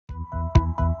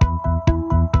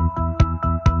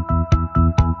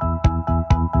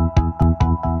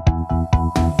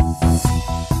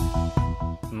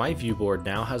my Viewboard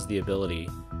now has the ability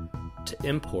to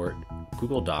import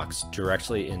Google Docs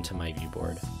directly into my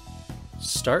Viewboard.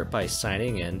 Start by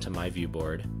signing in to my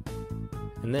Viewboard,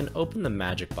 and then open the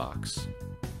Magic Box.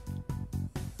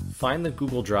 Find the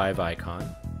Google Drive icon,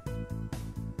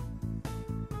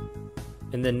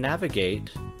 and then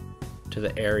navigate to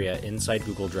the area inside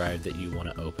Google Drive that you want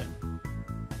to open.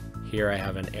 Here I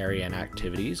have an area in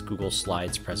Activities, Google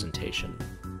Slides presentation.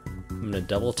 I'm going to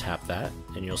double tap that,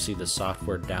 and you'll see the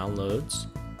software downloads,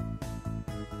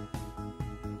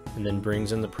 and then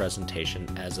brings in the presentation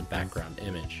as a background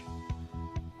image.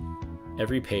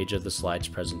 Every page of the slides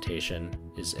presentation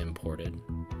is imported.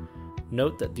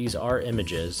 Note that these are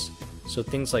images, so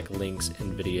things like links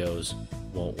and videos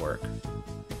won't work.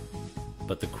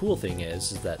 But the cool thing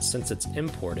is that since it's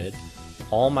imported,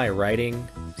 all my writing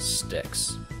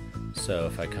sticks. So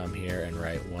if I come here and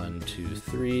write 1, 2,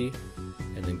 3,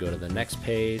 and then go to the next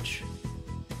page,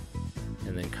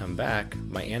 and then come back,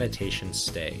 my annotations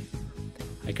stay.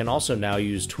 I can also now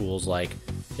use tools like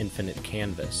Infinite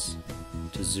Canvas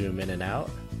to zoom in and out,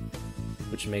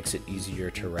 which makes it easier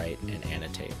to write and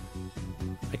annotate.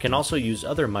 I can also use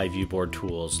other My Viewboard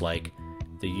tools like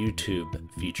the YouTube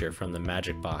feature from the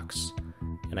Magic Box,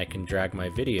 and I can drag my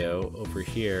video over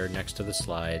here next to the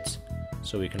slides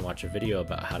so we can watch a video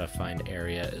about how to find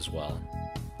area as well.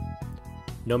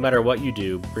 No matter what you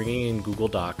do, bringing in Google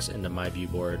Docs into My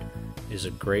Viewboard is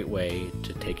a great way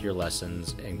to take your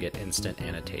lessons and get instant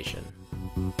annotation.